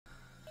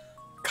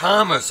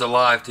Commerce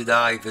Alive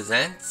Today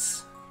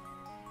presents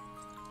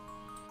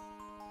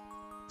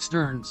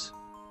Stearns.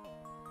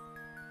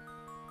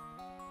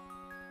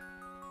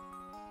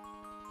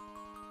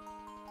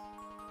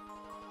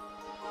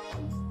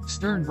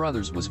 Stern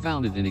Brothers was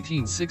founded in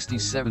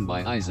 1867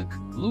 by Isaac,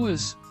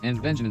 Louis,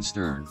 and Benjamin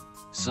Stern,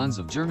 sons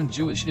of German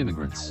Jewish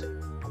immigrants.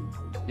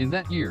 In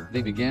that year,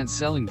 they began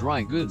selling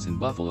dry goods in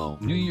Buffalo,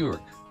 New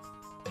York.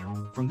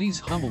 From these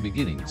humble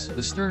beginnings,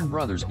 the Stern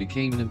Brothers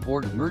became an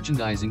important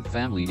merchandising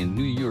family in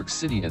New York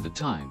City at the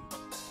time.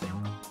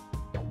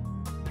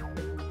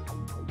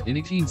 In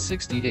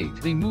 1868,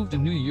 they moved to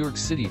New York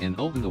City and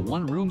opened a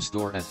one-room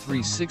store at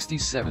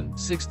 367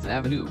 6th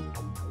Avenue.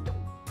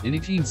 In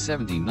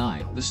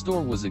 1879, the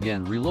store was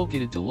again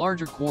relocated to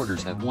larger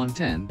quarters at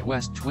 110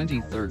 West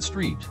 23rd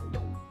Street.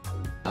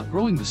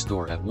 Outgrowing the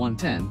store at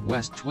 110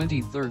 West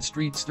 23rd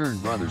Street, Stern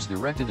Brothers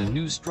erected a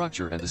new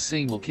structure at the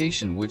same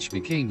location, which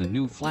became the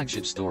new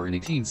flagship store in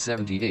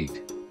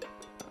 1878.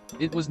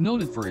 It was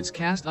noted for its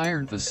cast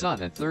iron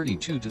facade at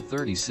 32 to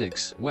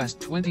 36 West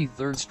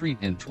 23rd Street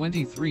and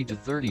 23 to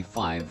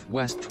 35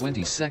 West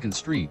 22nd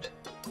Street.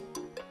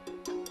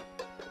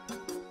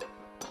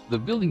 The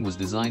building was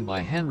designed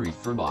by Henry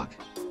Furbach.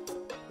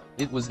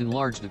 It was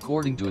enlarged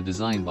according to a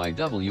design by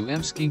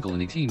W.M. Skinkle in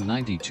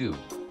 1892.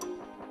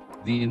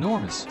 The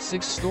enormous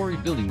six-story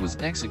building was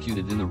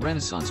executed in the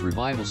Renaissance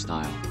Revival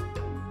style.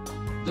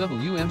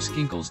 W.M.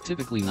 Skinkle's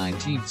typically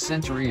 19th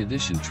century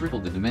addition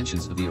tripled the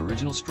dimensions of the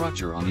original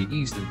structure on the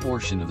eastern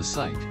portion of the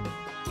site.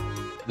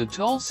 The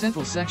tall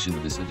central section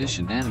of this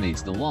addition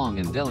animates the long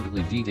and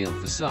delicately detailed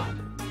facade.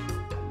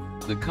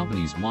 The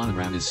company's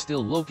monogram is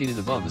still located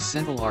above the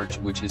central arch,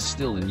 which is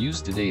still in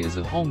use today as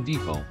a Home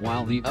Depot,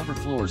 while the upper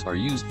floors are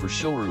used for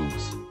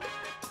showrooms.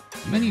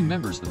 Many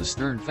members of the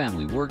Stern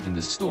family worked in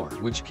this store,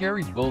 which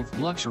carried both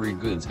luxury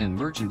goods and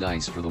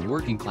merchandise for the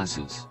working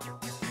classes.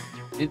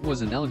 It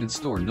was an elegant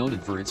store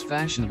noted for its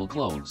fashionable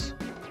clothes.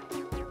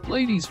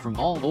 Ladies from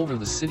all over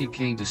the city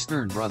came to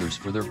Stern Brothers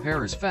for their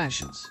Paris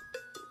fashions.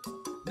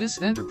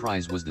 This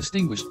enterprise was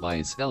distinguished by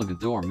its elegant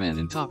doormen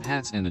in top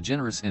hats and the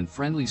generous and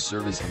friendly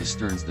service of the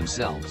Sterns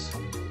themselves.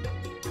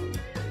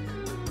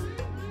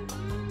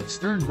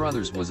 Stern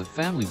Brothers was a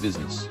family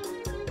business.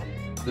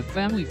 The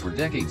family for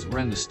decades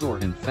ran the store,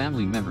 and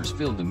family members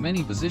filled the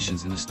many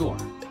positions in the store.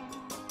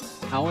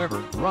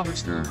 However, Robert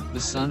Stern, the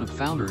son of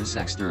founder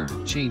Isaac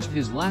Stern, changed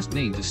his last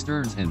name to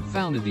Stearns and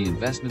founded the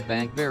investment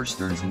bank Bear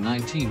Stearns in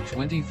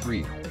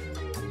 1923.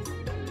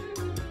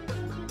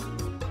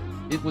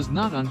 It was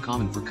not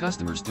uncommon for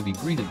customers to be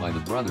greeted by the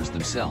brothers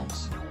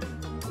themselves.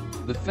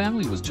 The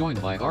family was joined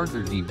by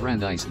Arthur D.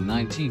 Brandeis in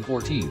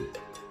 1914.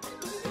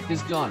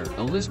 His daughter,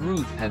 Alice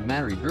Ruth, had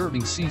married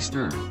Irving C.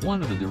 Stern,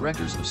 one of the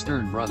directors of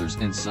Stern Brothers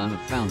and son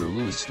of founder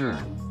Louis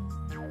Stern.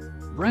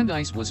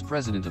 Brandeis was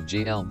president of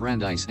J.L.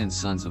 Brandeis &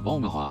 Sons of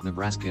Omaha,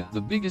 Nebraska,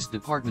 the biggest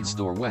department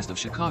store west of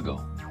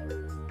Chicago.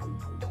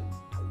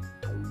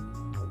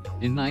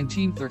 In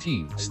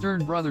 1913,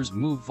 Stern Brothers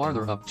moved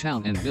farther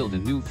uptown and built a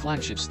new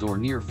flagship store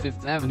near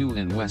 5th Avenue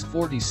and West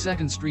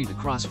 42nd Street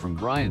across from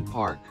Bryant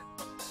Park.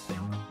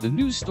 The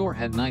new store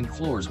had 9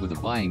 floors with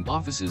the buying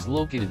offices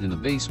located in the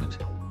basement.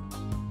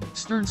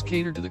 Stearns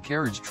catered to the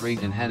carriage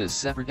trade and had a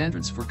separate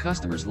entrance for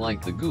customers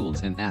like the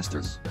Goulds and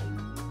Astors.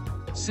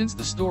 Since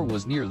the store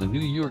was near the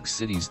New York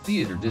City's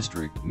theater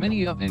district,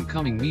 many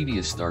up-and-coming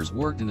media stars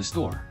worked in the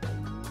store.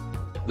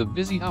 The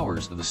busy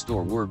hours of the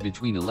store were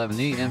between 11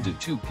 a.m. to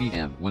 2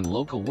 p.m. when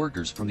local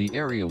workers from the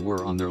area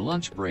were on their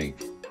lunch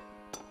break.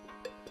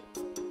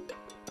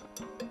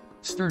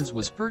 Stearns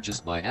was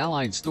purchased by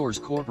Allied Stores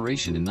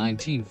Corporation in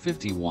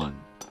 1951.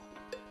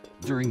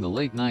 During the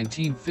late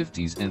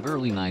 1950s and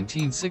early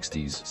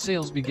 1960s,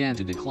 sales began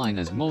to decline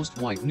as most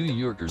white New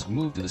Yorkers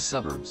moved to the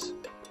suburbs.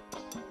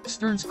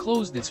 Stearns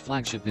closed its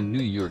flagship in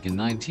New York in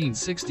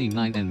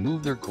 1969 and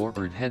moved their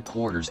corporate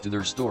headquarters to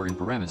their store in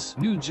Paramus,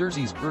 New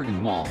Jersey's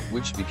Bergen Mall,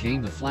 which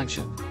became the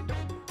flagship.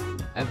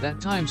 At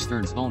that time,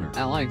 Stearns' owner,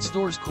 Allied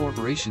Stores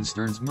Corporation,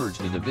 Stearns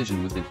merged a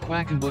division with the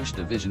Quackenbush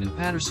division in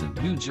Paterson,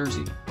 New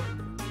Jersey.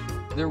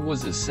 There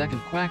was a second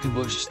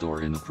Quackenbush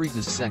store in the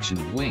Preakness section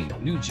of Wayne,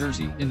 New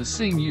Jersey. In the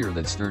same year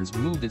that Stearns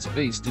moved its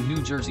base to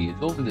New Jersey,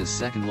 it opened a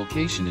second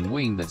location in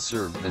Wayne that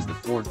served as the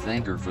fourth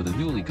anchor for the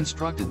newly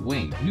constructed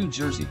Wayne, New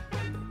Jersey.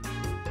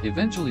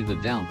 Eventually, the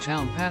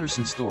downtown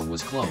Paterson store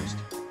was closed.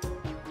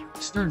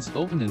 Stearns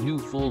opened a new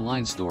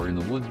full-line store in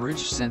the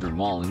Woodbridge Center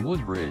Mall in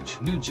Woodbridge,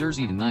 New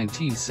Jersey in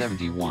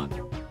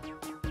 1971.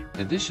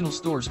 Additional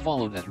stores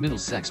followed at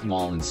Middlesex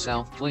Mall in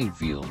South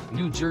Plainfield,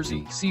 New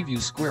Jersey, Seaview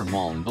Square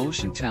Mall in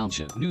Ocean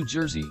Township, New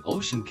Jersey,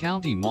 Ocean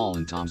County Mall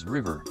in Toms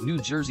River, New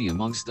Jersey,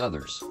 amongst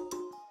others.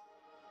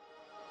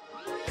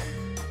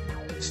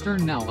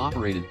 Stern now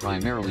operated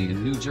primarily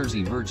in New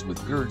Jersey, merged with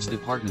Gertz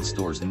Department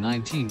Stores in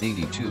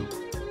 1982.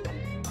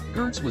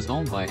 Gertz was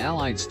owned by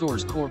Allied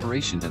Stores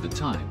Corporation at the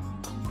time.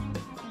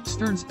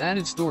 Stearns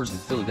added stores in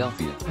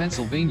Philadelphia,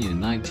 Pennsylvania in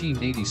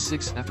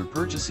 1986 after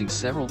purchasing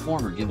several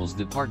former Gimbel's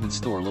department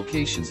store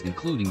locations,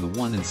 including the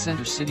one in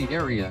Center City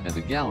area at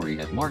the Gallery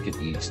at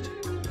Market East.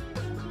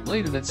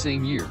 Later that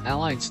same year,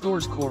 Allied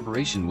Stores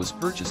Corporation was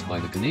purchased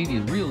by the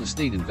Canadian real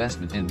estate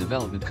investment and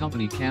development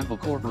company Campo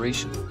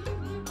Corporation.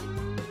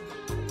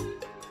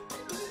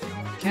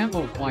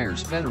 Campo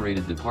acquires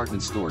Federated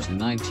Department Stores in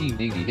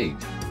 1988.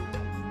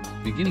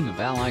 Beginning of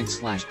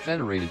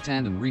Allied/Federated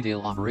tandem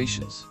retail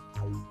operations.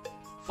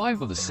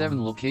 5 of the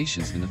 7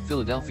 locations in the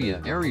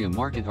Philadelphia area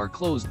market are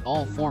closed,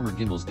 all former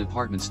Gimbel's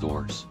department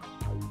stores.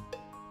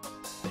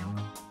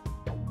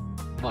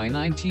 By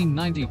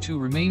 1992,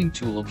 remaining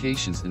 2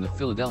 locations in the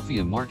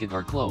Philadelphia market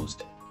are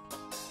closed.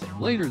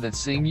 Later that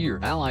same year,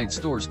 Allied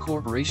Stores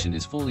Corporation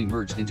is fully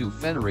merged into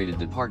Federated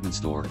Department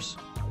Stores.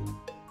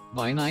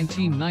 By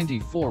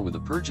 1994, with the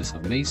purchase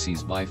of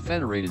Macy's by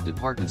Federated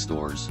Department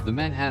Stores, the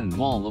Manhattan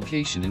Mall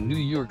location in New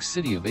York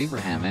City of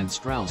Abraham and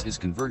Straus is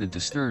converted to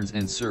Stearns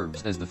and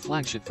serves as the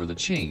flagship for the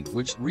chain,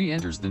 which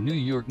re-enters the New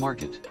York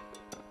market.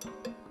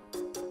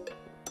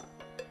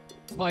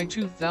 By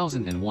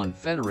 2001,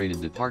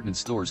 Federated Department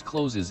Stores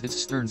closes its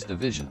Stearns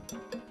division.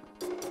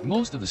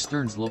 Most of the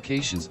Stearns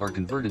locations are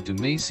converted to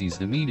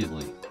Macy's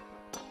immediately.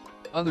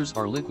 Others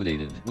are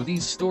liquidated, with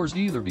these stores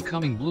either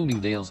becoming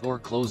Bloomingdale's or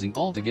closing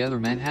altogether.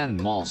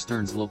 Manhattan Mall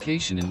Stearns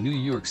location in New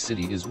York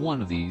City is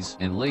one of these,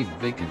 and laid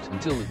vacant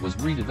until it was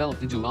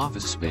redeveloped into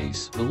office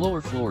space. The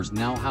lower floors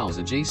now house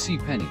a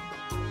JCPenney.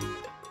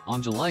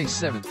 On July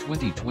 7,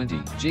 2020,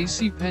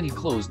 JCPenney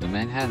closed the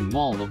Manhattan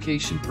Mall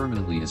location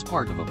permanently as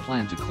part of a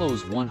plan to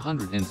close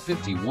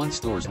 151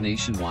 stores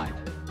nationwide.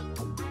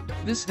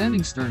 This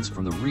ending Stearns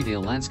from the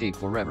retail landscape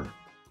forever.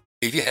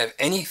 If you have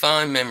any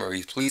fond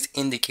memories, please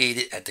indicate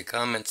it at the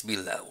comments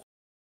below.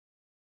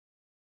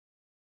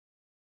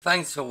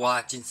 Thanks for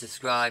watching,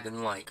 subscribe,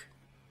 and like.